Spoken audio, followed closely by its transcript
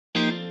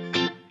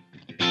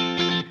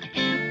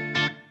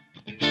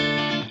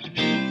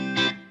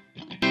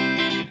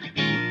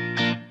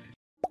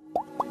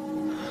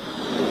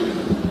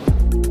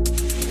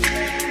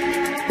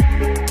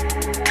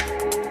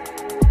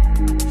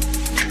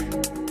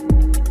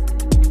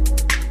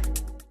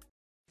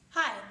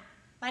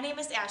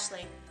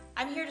Ashley.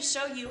 I'm here to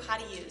show you how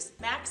to use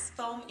Max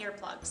foam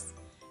earplugs.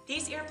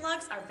 These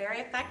earplugs are very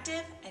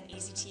effective and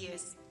easy to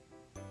use.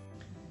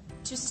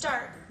 To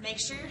start, make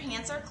sure your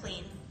hands are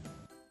clean.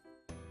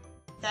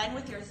 Then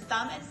with your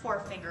thumb and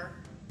forefinger,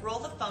 roll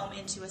the foam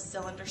into a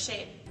cylinder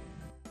shape.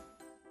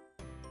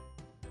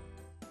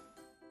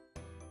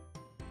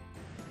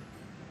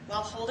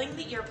 While holding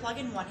the earplug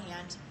in one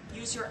hand,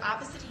 use your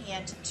opposite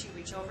hand to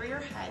reach over your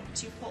head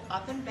to pull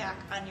up and back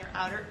on your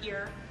outer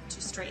ear to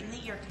straighten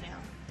the ear canal.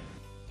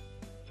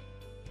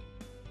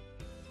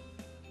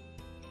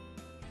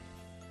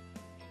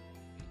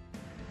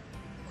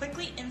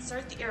 Quickly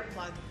insert the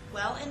earplug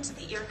well into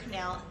the ear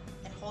canal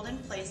and hold in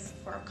place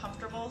for a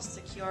comfortable,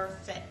 secure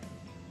fit.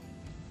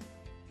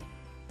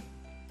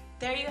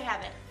 There you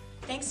have it.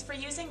 Thanks for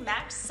using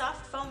Max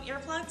soft foam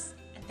earplugs,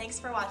 and thanks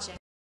for watching.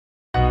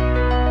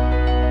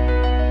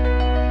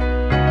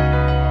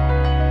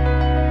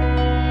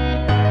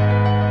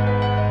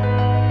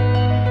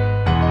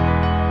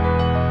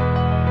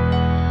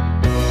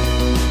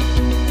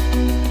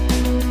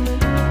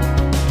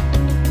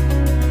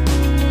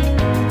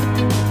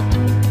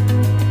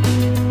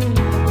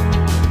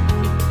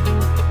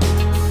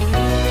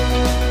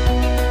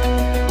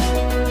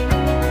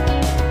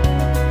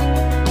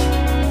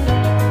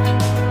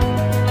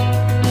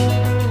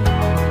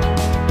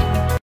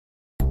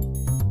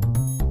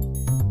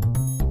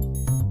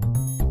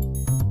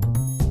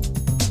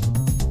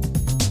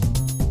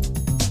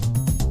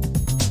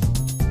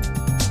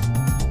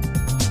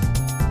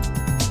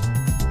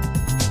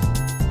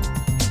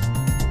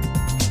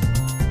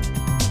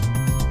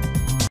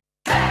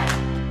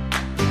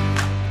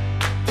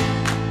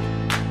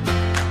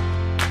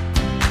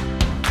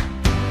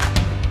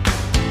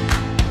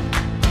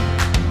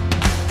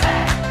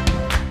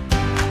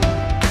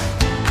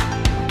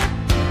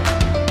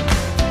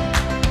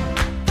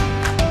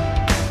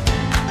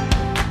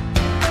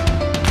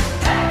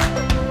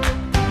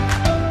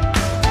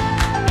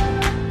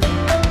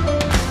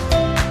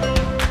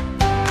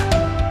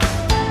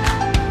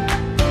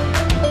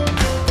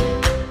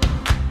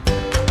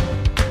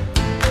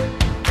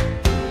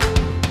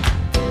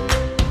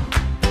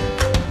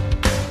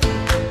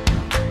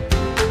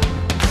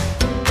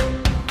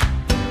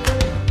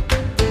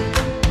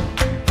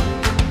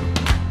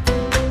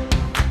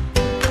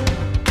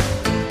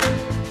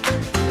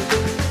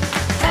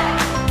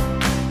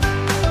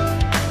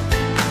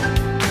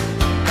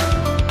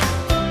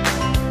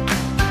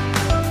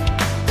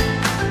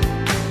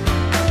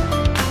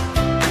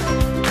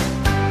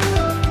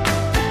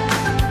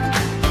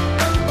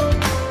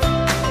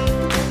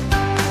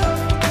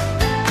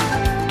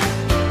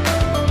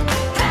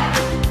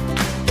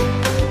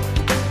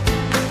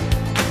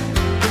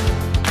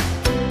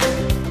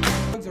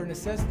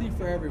 Necessity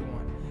for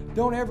everyone.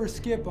 Don't ever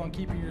skip on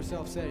keeping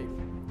yourself safe.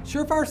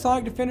 Surefire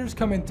Sonic Defenders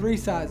come in 3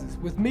 sizes,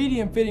 with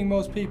medium fitting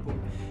most people.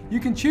 You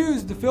can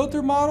choose the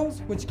filter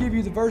models, which give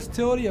you the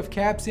versatility of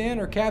caps in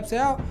or caps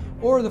out,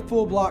 or the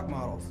full block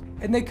models.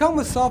 And they come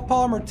with soft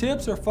polymer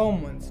tips or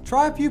foam ones.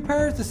 Try a few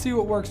pairs to see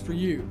what works for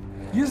you.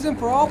 Use them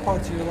for all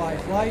parts of your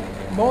life, like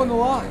mowing the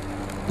lawn.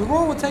 The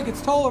roar will take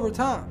its toll over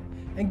time.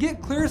 And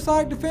get clear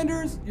Sonic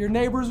Defenders, your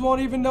neighbors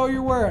won't even know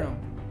you're wearing them.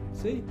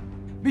 See?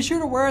 Be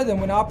sure to wear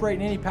them when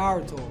operating any power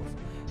tools.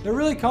 They're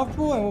really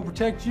comfortable and will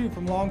protect you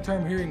from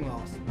long-term hearing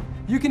loss.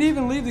 You can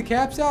even leave the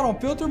caps out on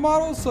filter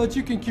models so that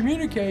you can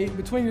communicate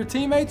between your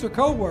teammates or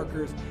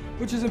co-workers,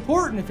 which is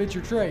important if it's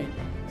your trade.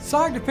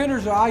 Sonic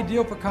Defenders are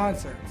ideal for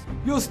concerts.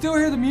 You'll still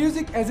hear the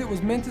music as it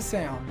was meant to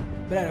sound,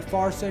 but at a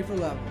far safer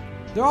level.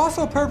 They're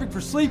also perfect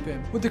for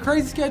sleeping. With the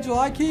crazy schedule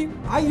I keep,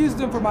 I use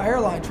them for my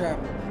airline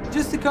travel,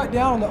 just to cut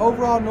down on the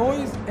overall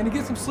noise and to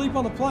get some sleep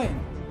on the plane.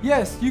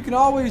 Yes, you can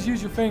always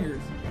use your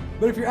fingers.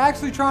 But if you're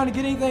actually trying to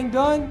get anything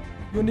done,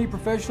 you'll need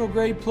professional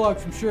grade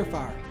plugs from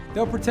Surefire.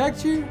 They'll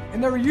protect you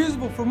and they're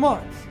reusable for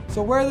months.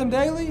 So wear them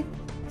daily,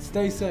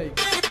 stay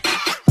safe.